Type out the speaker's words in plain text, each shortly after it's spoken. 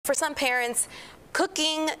For some parents,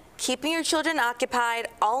 cooking, keeping your children occupied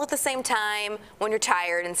all at the same time when you're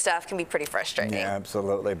tired and stuff can be pretty frustrating. Yeah,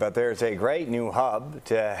 absolutely. But there's a great new hub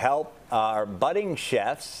to help our budding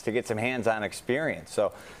chefs to get some hands-on experience.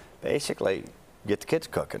 So basically, get the kids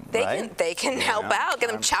cooking, right? They can help out, get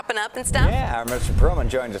them chopping up and stuff. Yeah, our Mr. Perlman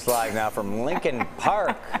joins us live now from Lincoln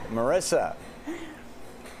Park. Marissa.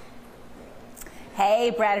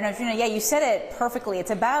 Hey, Brad and Arjuna, yeah, you said it perfectly.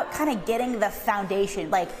 It's about kind of getting the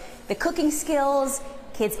foundation, like the cooking skills,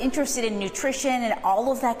 kids interested in nutrition, and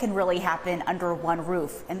all of that can really happen under one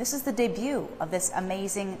roof. And this is the debut of this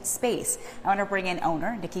amazing space. I want to bring in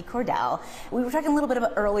owner Nikki Cordell. We were talking a little bit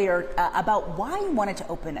earlier about why you wanted to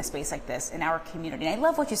open a space like this in our community. And I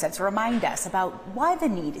love what you said, so remind us about why the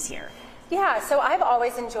need is here. Yeah, so I've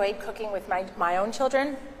always enjoyed cooking with my own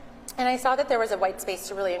children. And I saw that there was a white space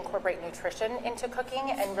to really incorporate nutrition into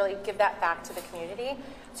cooking and really give that back to the community.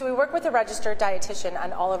 So we work with a registered dietitian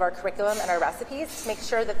on all of our curriculum and our recipes to make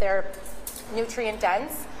sure that they're nutrient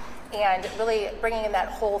dense and really bringing in that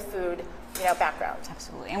whole food background.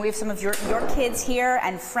 Absolutely. And we have some of your kids here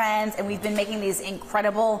and friends, and we've been making these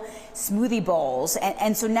incredible smoothie bowls.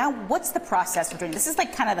 And so now what's the process we're doing? This is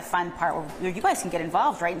like kind of the fun part where you guys can get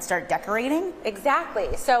involved, right, and start decorating?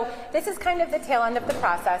 Exactly. So this is kind of the tail end of the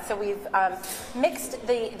process. So we've mixed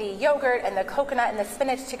the yogurt and the coconut and the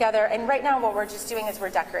spinach together. And right now what we're just doing is we're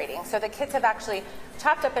decorating. So the kids have actually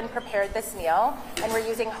chopped up and prepared this meal. And we're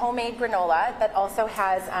using homemade granola that also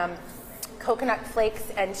has coconut flakes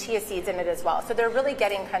and chia seeds in it as well. So they're really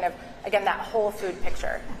getting kind of, again, that whole food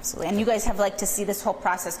picture. Absolutely. And you guys have to see this whole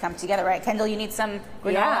process come together, right? Kendall, you need some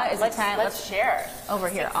granola? Yeah, let's share. Over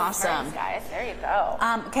here. Awesome. Turns, guys. There you go.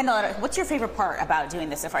 Kendall, what's your favorite part about doing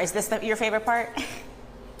this so far? Is this your favorite part?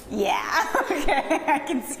 Yeah. Okay. I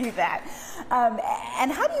can see that.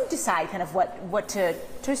 And how do you decide kind of what to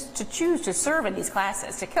choose to serve in these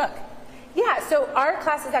classes, to cook? Yeah, so our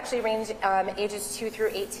classes actually range ages 2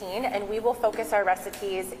 through 18, and we will focus our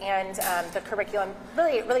recipes and the curriculum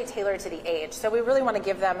really tailored to the age. So we really want to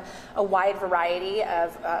give them a wide variety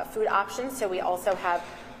of food options. So we also have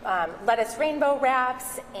lettuce rainbow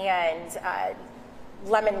wraps and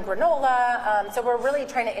lemon granola. So we're really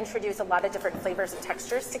trying to introduce a lot of different flavors and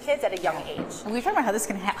textures to kids at a young age. And we've talked about how this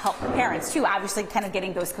can help parents too, obviously kind of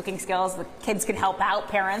getting those cooking skills. The kids can help out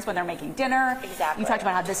parents when they're making dinner. Exactly. You talked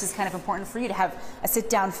about how this is kind of important for you to have a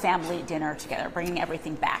sit-down family dinner together, bringing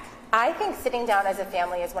everything back. I think sitting down as a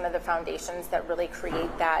family is one of the foundations that really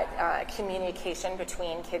create that communication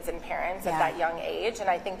between kids and parents at that young age. And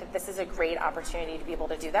I think that this is a great opportunity to be able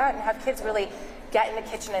to do that and have kids really get in the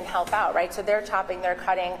kitchen and help out, right? So they're chopping, they're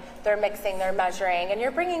cutting, they're mixing, they're measuring, and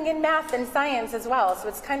you're bringing in math and science as well. So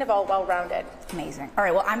it's kind of all well-rounded. Amazing. All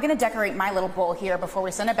right, well, I'm going to decorate my little bowl here before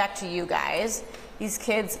we send it back to you guys. These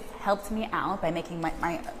kids helped me out by making my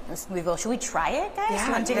smoothie bowl. Should we try it, guys?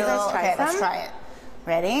 Yeah, let's try it.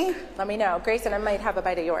 Ready? Let me know. Grayson, I might have a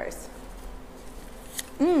bite of yours.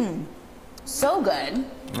 So good.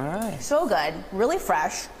 All right. So good. Really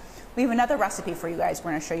fresh. We have another recipe for you guys we're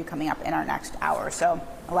going to show you coming up in our next hour. So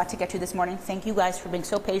a lot to get to this morning. Thank you guys for being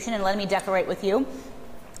so patient and letting me decorate with you.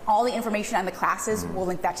 All the information on the classes, we'll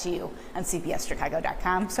link that to you on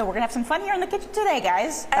cbschicago.com. So we're going to have some fun here in the kitchen today,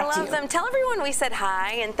 guys. I love them. Tell everyone we said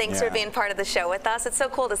hi and thanks for being part of the show with us. It's so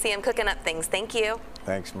cool to see them cooking up things. Thank you.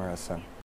 Thanks, Marissa.